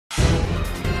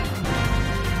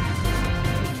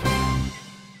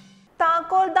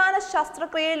താക്കോൽദാന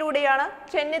ശസ്ത്രക്രിയയിലൂടെയാണ്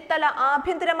ചെന്നിത്തല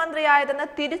ആഭ്യന്തരമന്ത്രിയായതെന്ന്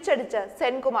തിരിച്ചടിച്ച്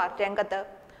സെൻകുമാർ രംഗത്ത്.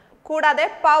 കൂടാതെ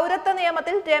പൗരത്വ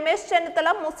നിയമത്തിൽ രമേശ്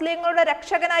ചെന്നിത്തല മുസ്ലിങ്ങളുടെ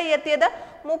രക്ഷകനായി എത്തിയത്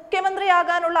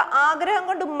മുഖ്യമന്ത്രിയാകാനുള്ള ആഗ്രഹം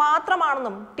കൊണ്ട്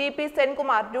മാത്രമാണെന്നും TP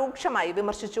സെൻകുമാർ രൂക്ഷമായി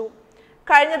വിമർശിച്ചു.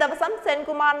 കഴിഞ്ഞ ദിവസം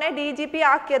സെൻകുമാറിനെ DGP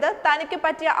ആക്കിയത് തനിക്ക്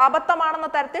പറ്റിയ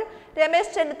അബദ്ധമാണെന്ന തരത്തിൽ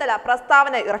രമേശ് ചെന്നിത്തല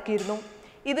പ്രസ്താവന ഇറക്കിയിരുന്നു.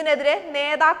 ഇതിനെതിരെ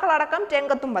നേതാക്കളടക്കം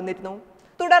രംഗത്തും വന്നിരുന്നു.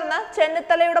 തുടർന്ന്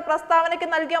ചെന്നിത്തലയുടെ പ്രസ്താവനയ്ക്ക്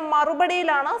നൽകിയ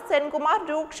മറുപടിയിലാണ് സെൻകുമാർ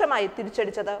രൂക്ഷമായി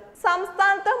തിരിച്ചടിച്ചത്.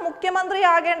 സംസ്ഥാനത്ത്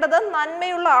മുഖ്യമന്ത്രിയാകേണ്ടത്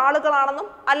നന്മയുള്ള ആളുകളാണെന്നും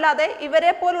അല്ലാതെ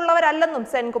ഇവരെ പോലുള്ളവരല്ലെന്നും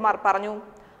സെൻകുമാർ പറഞ്ഞു.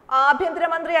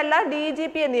 ആഭ്യന്തരമന്ത്രിയല്ല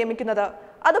DGPയെ നിയമിക്കുന്നത്,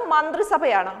 അത്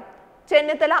മന്ത്രിസഭയാണ്.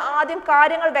 ചെന്നിത്തല ആദ്യം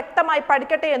കാര്യങ്ങൾ വ്യക്തമായി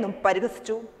പഠിക്കട്ടെ എന്നും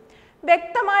പരിഹസിച്ചു.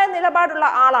 വ്യക്തമായ നിലപാടുള്ള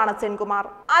ആളാണ് സെൻകുമാർ.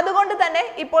 അതുകൊണ്ട് തന്നെ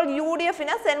ഇപ്പോൾ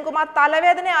UDFന് സെൻകുമാർ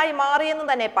തലവേദനയായി മാറിയെന്ന്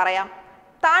തന്നെ പറയാം.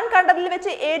 താൻ കണ്ടതിൽ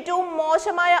വെച്ച് ഏറ്റവും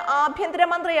മോശമായ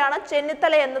ആഭ്യന്തരമന്ത്രിയാണ്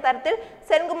ചെന്നിത്തല എന്ന തരത്തിൽ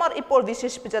സെൻകുമാർ ഇപ്പോൾ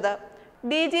വിശേഷിപ്പിച്ചത്.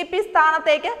 DGP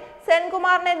സ്ഥാനത്തേക്ക്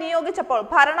സെൻകുമാറിനെ നിയോഗിച്ചപ്പോൾ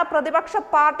ഭരണ പ്രതിപക്ഷ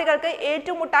പാർട്ടികൾക്ക്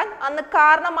ഏറ്റുമുട്ടാൻ അന്ന്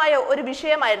കാരണമായ ഒരു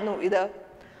വിഷയമായിരുന്നു ഇത്.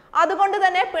 അതുകൊണ്ട്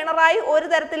തന്നെ പിണറായി ഒരു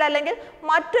തരത്തിലല്ലെങ്കിൽ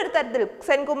മറ്റൊരു തരത്തിൽ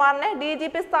സെൻകുമാറിനെ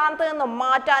DGP സ്ഥാനത്ത് നിന്നും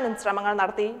മാറ്റാനും ശ്രമങ്ങൾ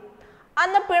നടത്തി.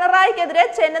 അന്ന് പിണറായിക്കെതിരെ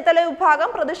ചെന്നിത്തല വിഭാഗം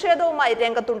പ്രതിഷേധവുമായി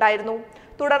രംഗത്തുണ്ടായിരുന്നു.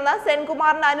 തുടർന്ന്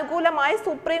സെൻകുമാറിന് അനുകൂലമായി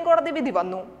സുപ്രീം കോടതി വിധി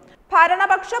വന്നു.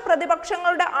 ഭരണപക്ഷ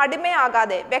പ്രതിപക്ഷങ്ങളുടെ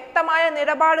അടിമയാകാതെ വ്യക്തമായ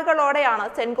നിലപാടുകളോടെയാണ്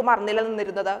സെൻകുമാർ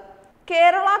നിലനിന്നിരുന്നത്.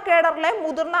 കേരള കേഡറിലെ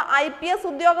മുതിർന്ന IPS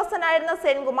ഉദ്യോഗസ്ഥനായിരുന്ന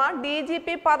സെൻകുമാർ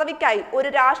DGP പദവിക്കായി ഒരു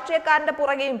രാഷ്ട്രീയക്കാരന്റെ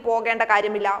പുറകെയും പോകേണ്ട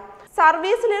കാര്യമില്ല.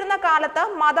 സർവീസിലിരുന്ന കാലത്ത്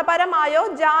മതപരമായോ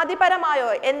ജാതിപരമായോ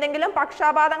എന്തെങ്കിലും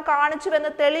പക്ഷാപാതം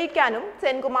കാണിച്ചുവെന്ന് തെളിയിക്കാനും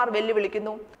സെൻകുമാർ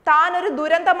വെല്ലുവിളിക്കുന്നു. താൻ ഒരു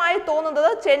ദുരന്തമായി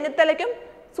തോന്നുന്നത് ചെന്നിത്തലയ്ക്കും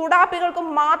സുഡാപ്പികൾക്കും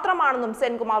മാത്രമാണെന്നും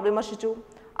സെൻകുമാർ വിമർശിച്ചു.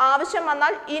 ആവശ്യം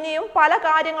വന്നാൽ ഇനിയും പല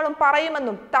കാര്യങ്ങളും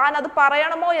പറയുമെന്നും താൻ അത്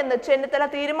പറയണമോ എന്ന് ചെന്നിത്തല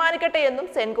തീരുമാനിക്കട്ടെ എന്നും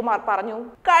സെൻകുമാർ പറഞ്ഞു.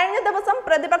 കഴിഞ്ഞ ദിവസം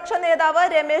പ്രതിപക്ഷ നേതാവ്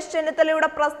രമേശ് ചെന്നിത്തലയുടെ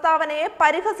പ്രസ്താവനയെ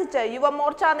പരിഹസിച്ച്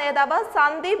യുവമോർച്ച നേതാവ്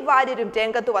സന്ദീപ് വാര്യരും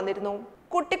രംഗത്ത് വന്നിരുന്നു.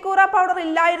 കുട്ടിക്കൂറ പൗഡർ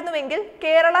ഇല്ലായിരുന്നുവെങ്കിൽ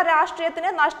കേരള രാഷ്ട്രീയത്തിന്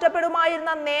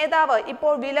നഷ്ടപ്പെടുമായിരുന്ന നേതാവ്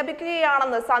ഇപ്പോൾ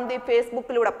വിലപിക്കുകയാണെന്ന് സന്ദീപ്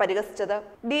ഫേസ്ബുക്കിലൂടെ പരിഹസിച്ചത്.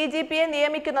 DGPയെ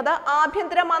നിയമിക്കുന്നത്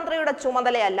ആഭ്യന്തരമന്ത്രിയുടെ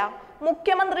ചുമതലയല്ല,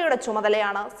 മുഖ്യമന്ത്രിയുടെ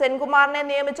ചുമതലയാണ്. സെൻകുമാറിനെ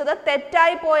നിയമിച്ചത്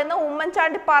തെറ്റായി പോയെന്ന്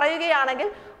ഉമ്മൻചാണ്ടി പറയുകയാണെങ്കിൽ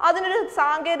അതിനൊരു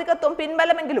സാങ്കേതികത്വം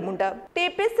പിൻബലമെങ്കിലുമുണ്ട്.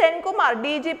 TP സെൻകുമാർ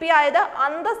DGP ആയത്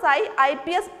അന്തസ്സായി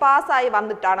IPS പാസ്സായി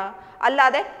വന്നിട്ടാണ്,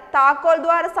 അല്ലാതെ താക്കോൽ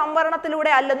ദ്വാര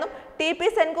സംവരണത്തിലൂടെ അല്ലെന്നും TP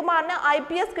സെൻകുമാറിന്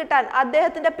IPS കിട്ടാൻ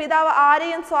അദ്ദേഹത്തിന്റെ പിതാവ്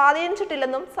ആരെയും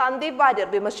സ്വാധീനിച്ചിട്ടില്ലെന്നും സന്ദീപ് വാര്യർ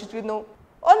വിമർശിക്കുന്നു.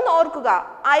 ഒന്നോർക്കുക,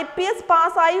 IPS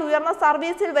പാസ്സായി ഉയർന്ന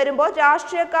സർവീസിൽ വരുമ്പോൾ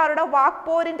രാഷ്ട്രീയക്കാരുടെ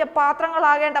വാക്പോരിന്റെ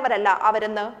പാത്രങ്ങളാകേണ്ടവരല്ല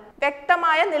അവരെന്ന്.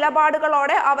 വ്യക്തമായ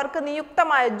നിലപാടുകളോടെ അവർക്ക്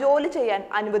നിയുക്തമായ ജോലി ചെയ്യാൻ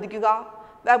അനുവദിക്കുക.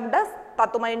 Web desk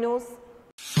Tatwamayi news.